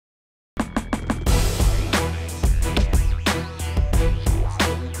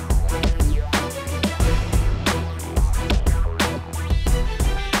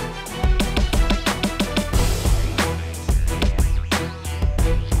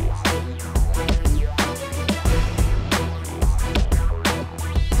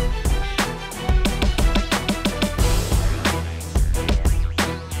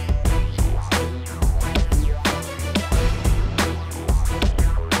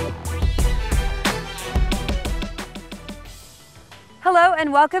Hello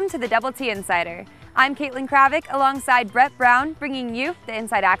and welcome to the Double T Insider. I'm Caitlin Kravick alongside Brett Brown, bringing you the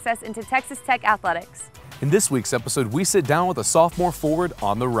inside access into Texas Tech athletics. In this week's episode, we sit down with a sophomore forward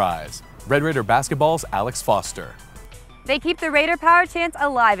on the rise, Red Raider basketball's Alex Foster. They keep the Raider power chants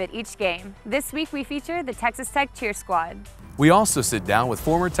alive at each game. This week we feature the Texas Tech cheer squad. We also sit down with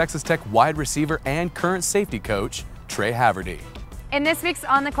former Texas Tech wide receiver and current safety coach, Trey Haverty. In this week's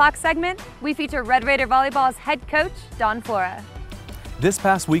On the Clock segment, we feature Red Raider volleyball's head coach, Flora. This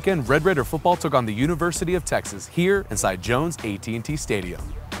past weekend, Red Raider football took on the University of Texas here inside Jones AT&T Stadium.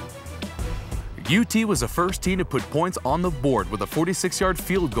 UT was the first team to put points on the board with a 46-yard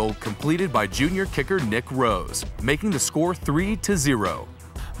field goal completed by junior kicker Nick Rose, making the score 3-0.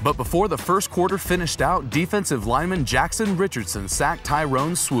 But before the first quarter finished out, defensive lineman Jackson Richardson sacked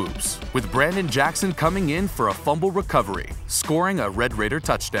Tyrone Swoops, with Brandon Jackson coming in for a fumble recovery, scoring a Red Raider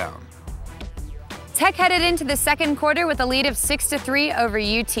touchdown. Tech headed into the second quarter with a lead of 6-3 over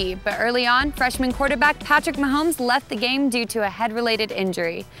UT, but early on, freshman quarterback Patrick Mahomes left the game due to a head-related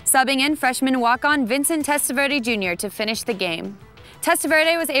injury, subbing in freshman walk-on Vincent Testaverde Jr. to finish the game.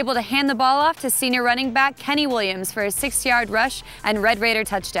 Testaverde was able to hand the ball off to senior running back Kenny Williams for a 6-yard rush and Red Raider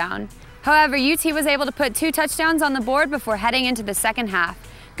touchdown. However, UT was able to put 2 touchdowns on the board before heading into the second half,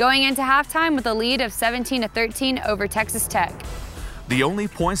 going into halftime with a lead of 17-13 over Texas Tech. The only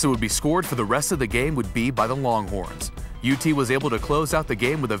points that would be scored for the rest of the game would be by the Longhorns. UT was able to close out the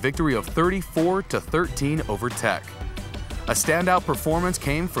game with a victory of 34-13 over Tech. A standout performance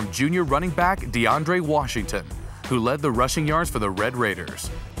came from junior running back DeAndre Washington, who led the rushing yards for the Red Raiders.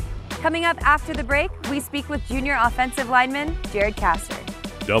 Coming up after the break, we speak with junior offensive lineman Jared Kaster.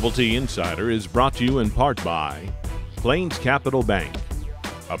 Double T Insider is brought to you in part by Plains Capital Bank,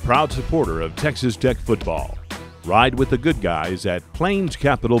 a proud supporter of Texas Tech football. Ride with the good guys at Plains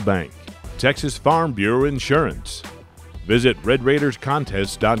Capital Bank. Texas Farm Bureau Insurance. Visit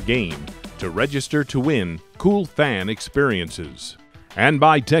RedRaidersContest.game to register to win cool fan experiences. And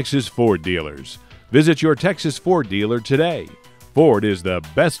by Texas Ford Dealers. Visit your Texas Ford dealer today. Ford is the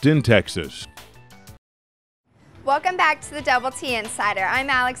best in Texas. Welcome back to the Double T Insider. I'm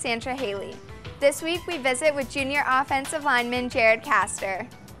Alexandra Haley. This week we visit with junior offensive lineman Jared Kaster.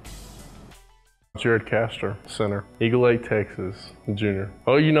 Jared Kaster, center, Eagle Lake, Texas, junior.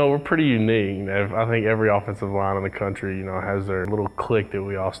 Oh, we're pretty unique. I think every offensive line in the country, has their little clique that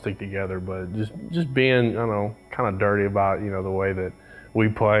we all stick together. But just being, kind of dirty about, the way that we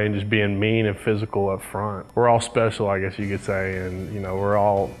play and just being mean and physical up front. We're all special, I guess you could say, and we're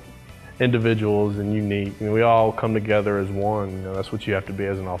all individuals and unique. We all come together as one. That's what you have to be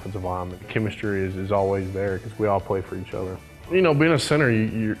as an offensive lineman. Chemistry is always there because we all play for each other. Being a center,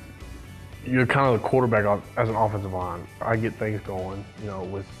 you're kind of the quarterback as an offensive line. I get things going,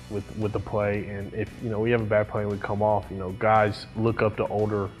 with the play, and if we have a bad play and we come off, guys look up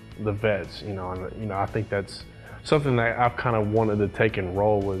to the vets, and I think that's something that I've kind of wanted to take and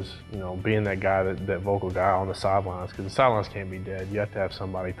roll was, being that guy, that vocal guy on the sidelines, because the sidelines can't be dead. You have to have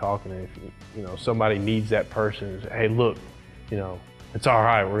somebody talking, and if somebody needs that person, hey, look, it's all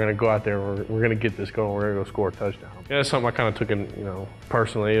right. We're going to go out there. We're going to get this going. We're going to go score a touchdown. Yeah, that's something I kind of took in,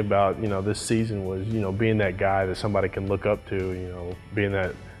 personally about, this season was, being that guy that somebody can look up to, being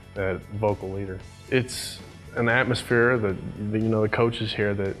that vocal leader. It's an atmosphere that, the coaches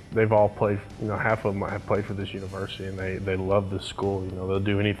here that they've all played, half of them have played for this university, and they love this school. They'll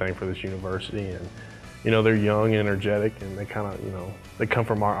do anything for this university, and, they're young and energetic, and they kind of, they come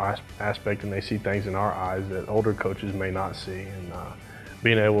from our aspect, and they see things in our eyes that older coaches may not see. And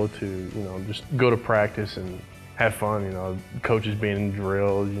being able to, just go to practice and have fun, coaches being in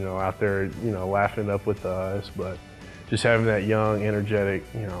drills, out there, laughing it up with us, but just having that young, energetic,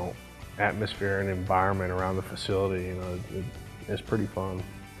 atmosphere and environment around the facility, it's pretty fun.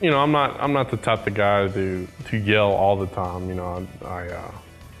 I'm not the type of guy to yell all the time.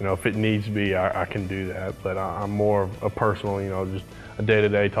 If it needs to be, I can do that. But I'm more of a personal, just a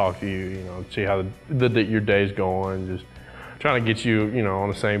day-to-day talk to you, see how your day's going, just trying to get you, on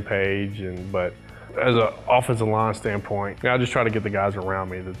the same page. But as an offensive line standpoint, I just try to get the guys around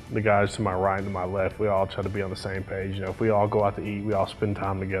me, the guys to my right and to my left. We all try to be on the same page. If we all go out to eat, we all spend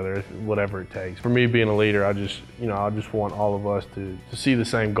time together, whatever it takes. For me, being a leader, I just want all of us to see the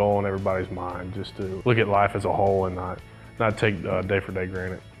same goal in everybody's mind, just to look at life as a whole and not take day for day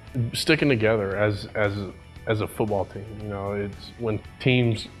granted. Sticking together as a football team, it's when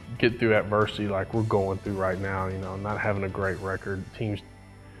teams get through adversity like we're going through right now, not having a great record, teams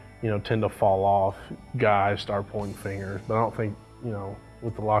tend to fall off, guys start pointing fingers. But I don't think,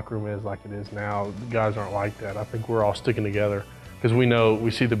 what the locker room is like it is now, the guys aren't like that. I think we're all sticking together because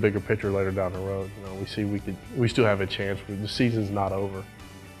we see the bigger picture later down the road. You know, we still have a chance. The season's not over,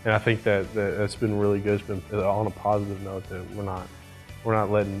 and I think that's been really good. It's been on a positive note that we're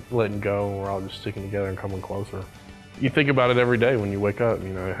not letting go, and we're all just sticking together and coming closer. You think about it every day when you wake up, you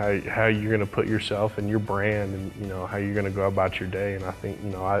know, how you're gonna put yourself and your brand, and you know, how you're gonna go about your day. And I think,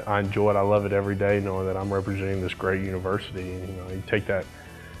 you know, I enjoy it. I love it every day, knowing that I'm representing this great university. And you know, you take that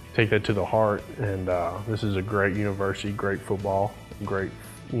to the heart. And this is a great university, great football, great,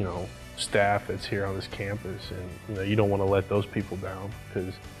 you know, staff that's here on this campus. And you know, you don't want to let those people down,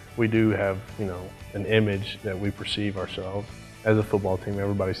 because we do have, you know, an image that we perceive ourselves as a football team.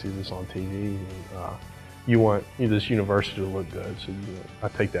 Everybody sees us on TV. And, you want this university to look good, so I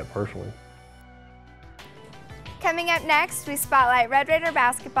take that personally. Coming up next, we spotlight Red Raider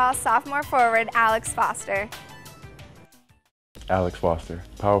basketball sophomore forward Alex Foster. Alex Foster,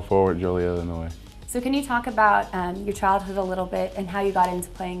 power forward, Joliet, Illinois. So can you talk about your childhood a little bit and how you got into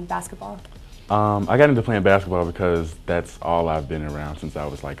playing basketball? I got into playing basketball because that's all I've been around since I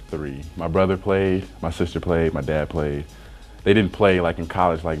was like 3. My brother played, my sister played, my dad played. They didn't play like in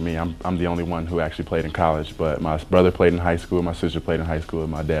college like me. I'm the only one who actually played in college, but my brother played in high school, my sister played in high school, and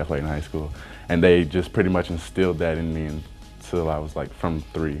my dad played in high school. And they just pretty much instilled that in me until I was like from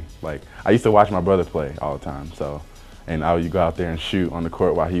 3. Like, I used to watch my brother play all the time, so, and I would go out there and shoot on the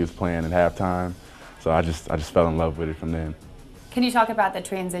court while he was playing at halftime. So I just fell in love with it from then. Can you talk about the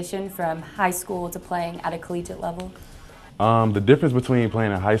transition from high school to playing at a collegiate level? The difference between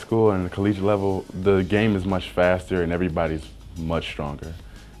playing at high school and the collegiate level, the game is much faster and everybody's much stronger.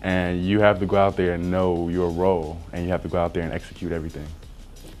 And you have to go out there and know your role, and you have to go out there and execute everything.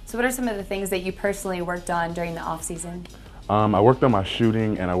 So what are some of the things that you personally worked on during the off season? I worked on my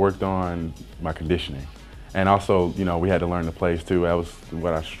shooting, and I worked on my conditioning. And also, you know, we had to learn the plays too. That was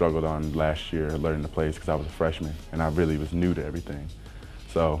what I struggled on last year, learning the plays, because I was a freshman and I really was new to everything.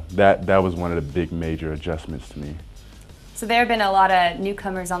 So that was one of the big major adjustments to me. So there have been a lot of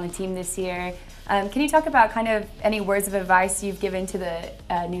newcomers on the team this year. Can you talk about kind of any words of advice you've given to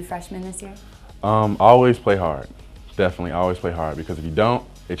the new freshmen this year? Always play hard. Definitely always play hard, because if you don't,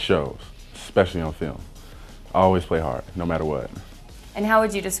 it shows, especially on film. Always play hard, no matter what. And how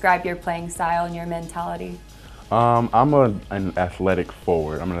would you describe your playing style and your mentality? I'm an athletic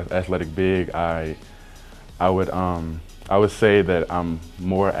forward. I'm an athletic big. I would say that I'm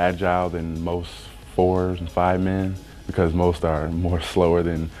more agile than most 4s and 5 men, because most are more slower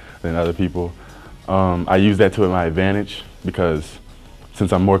than other people. I use that to my advantage, because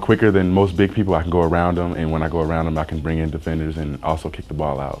since I'm more quicker than most big people, I can go around them, and when I go around them, I can bring in defenders and also kick the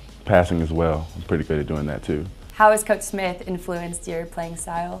ball out. Passing as well, I'm pretty good at doing that too. How has Coach Smith influenced your playing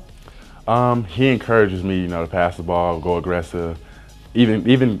style? He encourages me, you know, to pass the ball, go aggressive.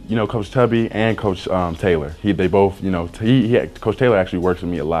 Even you know, Coach Tubby and Coach Taylor. They both, you know, Coach Taylor actually works with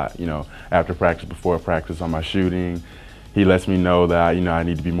me a lot, you know, after practice, before practice on my shooting. He lets me know that, you know, I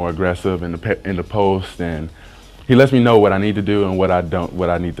need to be more aggressive in the post, and he lets me know what I need to do and what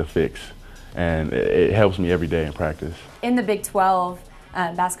I need to fix. And it helps me every day in practice. In the Big 12,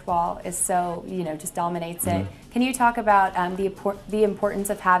 basketball is so, you know, just dominates it. Can you talk about the importance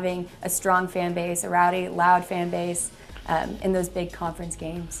of having a strong fan base, a rowdy, loud fan base in those big conference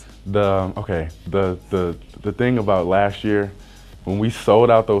games? The thing about last year, when we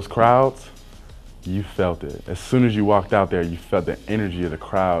sold out those crowds, you felt it. As soon as you walked out there, you felt the energy of the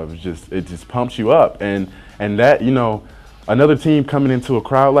crowd. It just pumps you up, and that, you know, another team coming into a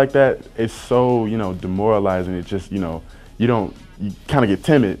crowd like that, it's so, you know, demoralizing. It just, you know, you kind of get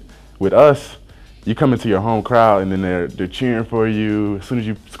timid. With us, you come into your home crowd and then they're cheering for you. As soon as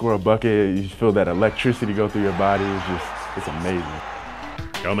you score a bucket, you feel that electricity go through your body. It's amazing.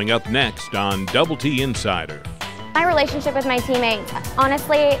 Coming up next on Double T Insider. My relationship with my teammates,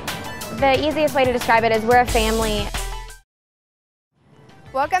 honestly, the easiest way to describe it is we're a family.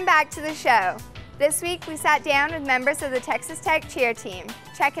 Welcome back to the show. This week we sat down with members of the Texas Tech cheer team.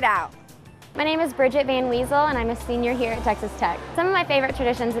 Check it out. My name is Bridget Van Weasel, and I'm a senior here at Texas Tech. Some of my favorite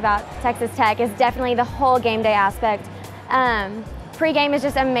traditions about Texas Tech is definitely the whole game day aspect. Pre-game is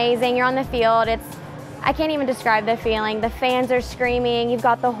just amazing. You're on the field. I can't even describe the feeling. The fans are screaming. You've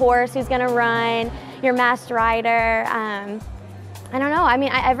got the horse who's going to run, your masked rider. I don't know. I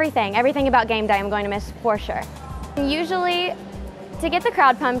mean, everything about game day I'm going to miss for sure. Usually, to get the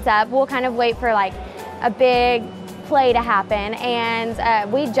crowd pumped up, we'll kind of wait for like a big play to happen,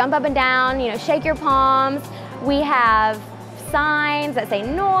 and we jump up and down, you know, shake your palms. We have signs that say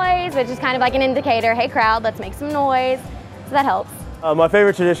noise, which is kind of like an indicator, hey crowd, let's make some noise, so that helps. My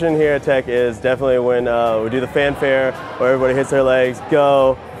favorite tradition here at Tech is definitely when we do the fanfare, where everybody hits their legs,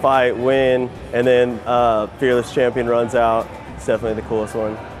 go, fight, win, and then Fearless Champion runs out. It's definitely the coolest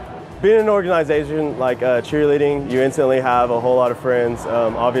one. Being in an organization like cheerleading, you instantly have a whole lot of friends.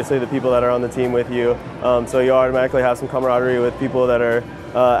 Obviously the people that are on the team with you, so you automatically have some camaraderie with people that are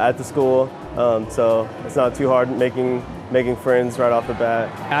at the school. So it's not too hard making friends right off the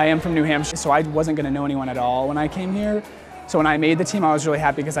bat. I am from New Hampshire, so I wasn't going to know anyone at all when I came here. So when I made the team, I was really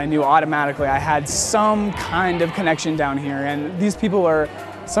happy because I knew automatically I had some kind of connection down here. And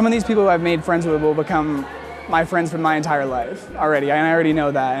some of these people who I've made friends with will become my friends for my entire life already. I already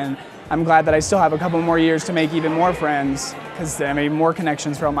know that. And I'm glad that I still have a couple more years to make even more friends because I made more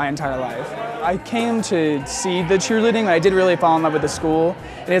connections throughout my entire life. I came to see the cheerleading, but I did really fall in love with the school.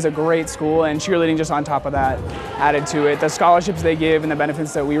 It is a great school, and cheerleading just on top of that added to it. The scholarships they give and the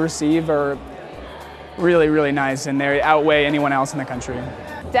benefits that we receive are really, really nice, and they outweigh anyone else in the country.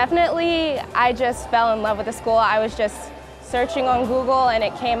 Definitely, I just fell in love with the school. I was just searching on Google and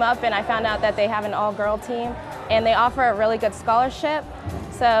it came up and I found out that they have an all-girl team and they offer a really good scholarship.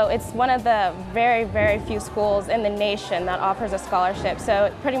 So it's one of the very, very few schools in the nation that offers a scholarship. So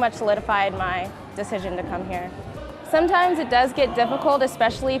it pretty much solidified my decision to come here. Sometimes it does get difficult,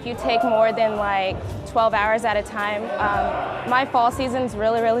 especially if you take more than like 12 hours at a time. My fall season's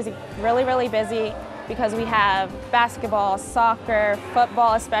really busy because we have basketball, soccer,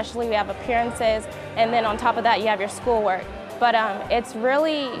 football especially, we have appearances, and then on top of that you have your schoolwork. But it's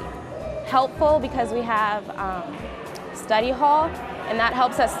really helpful because we have study hall, and that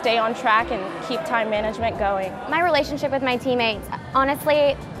helps us stay on track and keep time management going. My relationship with my teammates,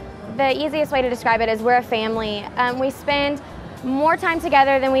 honestly, the easiest way to describe it is we're a family. We spend more time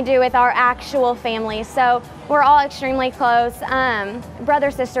together than we do with our actual family, so we're all extremely close.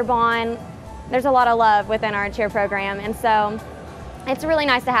 Brother-sister bond, there's a lot of love within our cheer program, and so it's really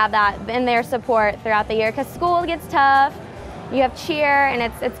nice to have that and their support throughout the year because school gets tough, you have cheer, and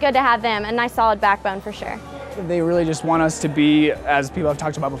it's good to have them, a nice solid backbone for sure. They really just want us to be, as people have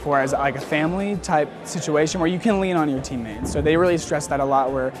talked about before, as like a family type situation where you can lean on your teammates. So they really stress that a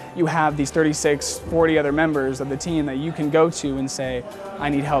lot, where you have these 36, 40 other members of the team that you can go to and say, I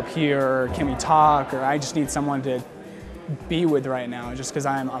need help here, or can we talk, or I just need someone to be with right now just because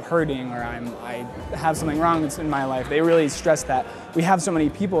I'm hurting or I have something wrong in my life. They really stress that. We have so many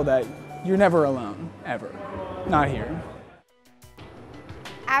people that you're never alone, ever. Not here.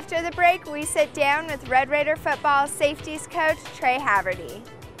 After the break, we sit down with Red Raider football safeties coach Trey Haverty.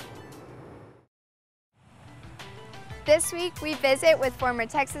 This week, we visit with former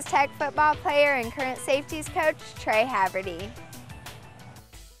Texas Tech football player and current safeties coach Trey Haverty.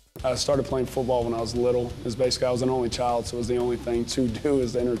 I started playing football when I was little. I was an only child, so it was the only thing to do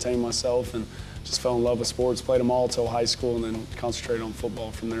is to entertain myself, and just fell in love with sports, played them all till high school, and then concentrated on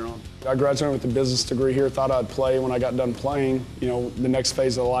football from there on. I graduated with a business degree here, thought I'd play. When I got done playing, the next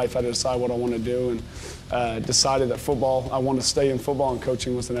phase of life, I had to decide what I want to do, and decided that I wanted to stay in football, and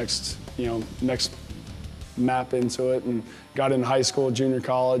coaching was the next map into it, and got in high school, junior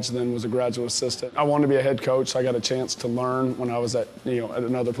college, then was a graduate assistant. I wanted to be a head coach, so I got a chance to learn when I was at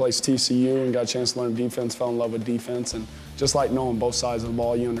another place, TCU, and got a chance to learn defense, fell in love with defense, and just like knowing both sides of the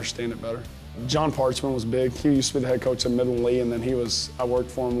ball, you understand it better. John Parchman was big. He used to be the head coach at Midland Lee, and then I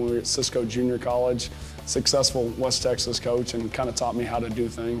worked for him when we were at Cisco Junior College, successful West Texas coach, and kind of taught me how to do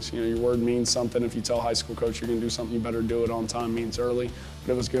things. Your word means something. If you tell a high school coach you're going to do something, you better do it on time, means early.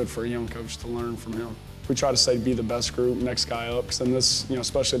 But it was good for a young coach to learn from him. We try to say be the best group, next guy up, because in this,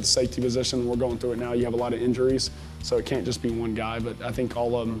 especially at the safety position, we're going through it now, you have a lot of injuries, so it can't just be one guy, but I think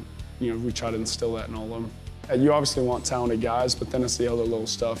all of them, we try to instill that in all of them. You obviously want talented guys, but then it's the other little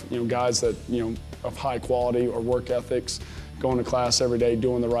stuff. Guys that, of high quality or work ethics, going to class every day,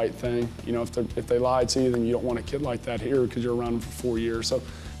 doing the right thing. If they lie to you, then you don't want a kid like that here because you're around them for 4 years. So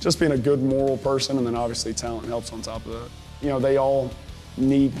just being a good moral person, and then obviously talent helps on top of that. They all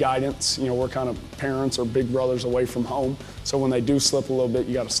need guidance. We're kind of parents or big brothers away from home. So when they do slip a little bit,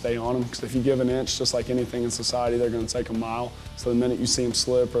 you got to stay on them, because if you give an inch, just like anything in society, they're going to take a mile. So the minute you see them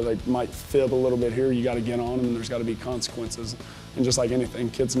slip or they might fib a little bit here, you got to get on them, and there's got to be consequences. And just like anything,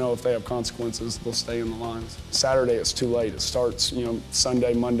 kids know if they have consequences, they'll stay in the lines. Saturday, it's too late. It starts,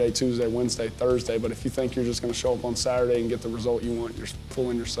 Sunday, Monday, Tuesday, Wednesday, Thursday. But if you think you're just going to show up on Saturday and get the result you want, you're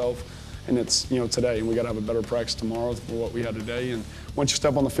fooling yourself. And it's, today, and we got to have a better practice tomorrow for what we had today. And once you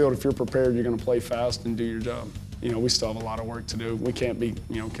step on the field, if you're prepared, you're going to play fast and do your job. We still have a lot of work to do. We can't be,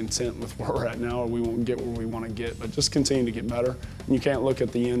 content with where we're at now, or we won't get where we want to get, but just continue to get better. And you can't look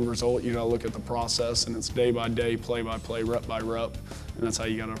at the end result, you got to look at the process, and it's day by day, play by play, rep by rep, and that's how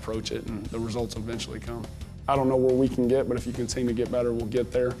you got to approach it, and the results eventually come. I don't know where we can get, but if you continue to get better, we'll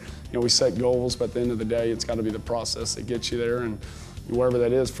get there. We set goals, but at the end of the day, it's got to be the process that gets you there. And wherever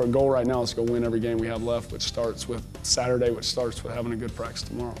that is. For a goal right now is to go win every game we have left, which starts with Saturday, which starts with having a good practice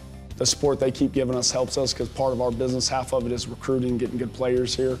tomorrow. The support they keep giving us helps us because part of our business, half of it is recruiting, getting good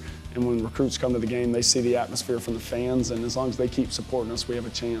players here. And when recruits come to the game, they see the atmosphere from the fans, and as long as they keep supporting us, we have a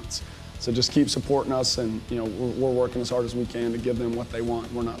chance. So just keep supporting us, and we're working as hard as we can to give them what they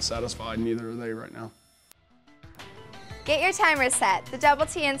want. We're not satisfied, neither are they right now. Get your timer set. The Double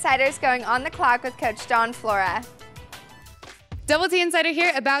T Insider is going on the clock with Coach Don Flora. Double T Insider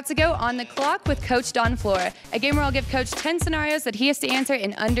here, about to go on the clock with Coach Don Flora, a game where I'll give Coach 10 scenarios that he has to answer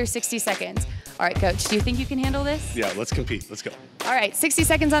in under 60 seconds. All right, Coach, do you think you can handle this? Yeah, let's compete. Let's go. All right, 60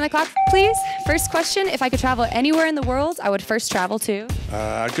 seconds on the clock, please. First question, if I could travel anywhere in the world, I would first travel to?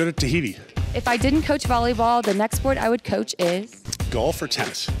 I'd go to Tahiti. If I didn't coach volleyball, the next sport I would coach is? Golf or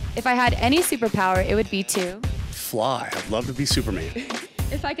tennis? If I had any superpower, it would be to? Fly. I'd love to be Superman.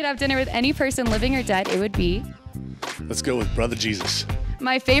 If I could have dinner with any person living or dead, it would be? Let's go with Brother Jesus.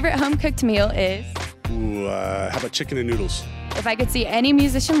 My favorite home-cooked meal is? Ooh, how about chicken and noodles? If I could see any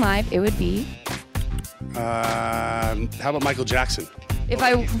musician live, it would be? How about Michael Jackson? If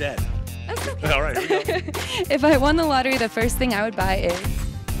he's dead. That's okay. All right, here we go. If I won the lottery, the first thing I would buy is?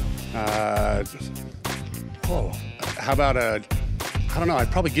 How about I don't know,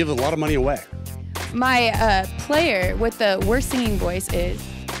 I'd probably give a lot of money away. My player with the worst singing voice is?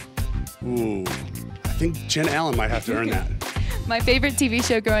 Ooh, I think Jen Allen might have to earn that. My favorite TV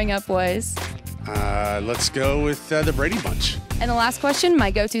show growing up was? Let's go with the Brady Bunch. And the last question, my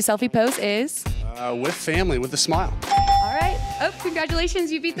go-to selfie pose is? With family, with a smile. All right. Oh,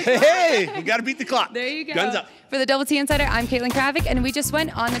 congratulations, you beat the clock. Hey, you got to beat the clock. There you go. Guns up. For the Double T Insider, I'm Caitlin Kravick, and we just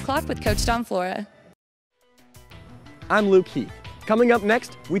went on the clock with Coach Don Flora. I'm Luke Heath. Coming up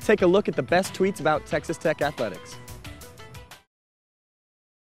next, we take a look at the best tweets about Texas Tech athletics.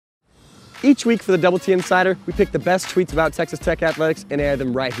 Each week for the Double T Insider, we pick the best tweets about Texas Tech athletics and air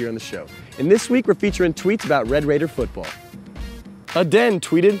them right here on the show. And this week, we're featuring tweets about Red Raider football. Aden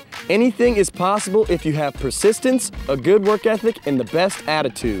tweeted, "Anything is possible if you have persistence, a good work ethic, and the best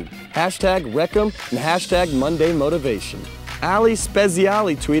attitude. Hashtag Wreckham and hashtag Monday Motivation." Ali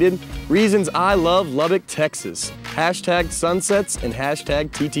Speziali tweeted, "Reasons I love Lubbock, Texas. Hashtag Sunsets and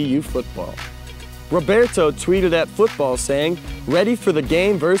hashtag TTU football." Roberto tweeted at football saying, "Ready for the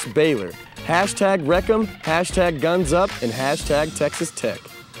game versus Baylor. Hashtag Wreckham, hashtag Guns Up, and hashtag Texas Tech."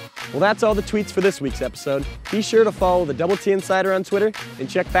 Well, that's all the tweets for this week's episode. Be sure to follow the Double T Insider on Twitter and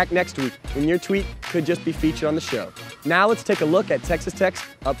check back next week when your tweet could just be featured on the show. Now let's take a look at Texas Tech's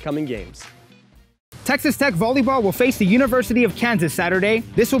upcoming games. Texas Tech volleyball will face the University of Kansas Saturday.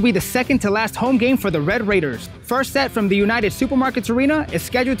 This will be the second to last home game for the Red Raiders. First set from the United Supermarkets Arena is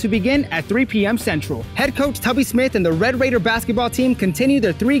scheduled to begin at 3 p.m. Central. Head coach Tubby Smith and the Red Raider basketball team continue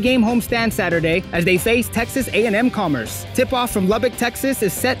their 3-game homestand Saturday as they face Texas A&M Commerce. Tip-off from Lubbock, Texas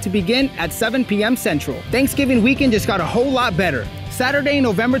is set to begin at 7 p.m. Central. Thanksgiving weekend just got a whole lot better. Saturday,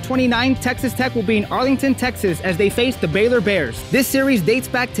 November 29, Texas Tech will be in Arlington, Texas as they face the Baylor Bears. This series dates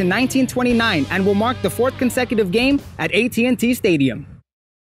back to 1929 and will mark the 4th consecutive game at AT&T Stadium.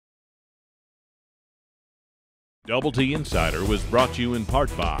 Double T Insider was brought to you in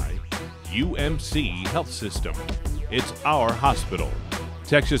part by UMC Health System. It's our hospital.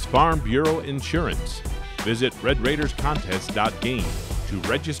 Texas Farm Bureau Insurance. Visit RedRaidersContest.game to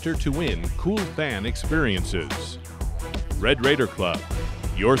register to win cool fan experiences. Red Raider Club,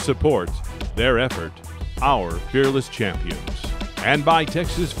 your support, their effort, our fearless champions. And by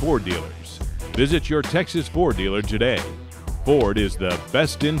Texas Ford Dealers. Visit your Texas Ford dealer today. Ford is the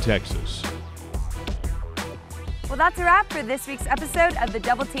best in Texas. Well, that's a wrap for this week's episode of the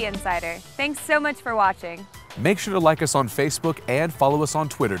Double T Insider. Thanks so much for watching. Make sure to like us on Facebook and follow us on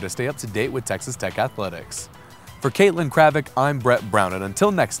Twitter to stay up to date with Texas Tech athletics. For Caitlin Kravick, I'm Brett Brown, and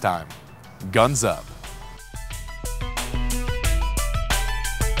until next time, guns up.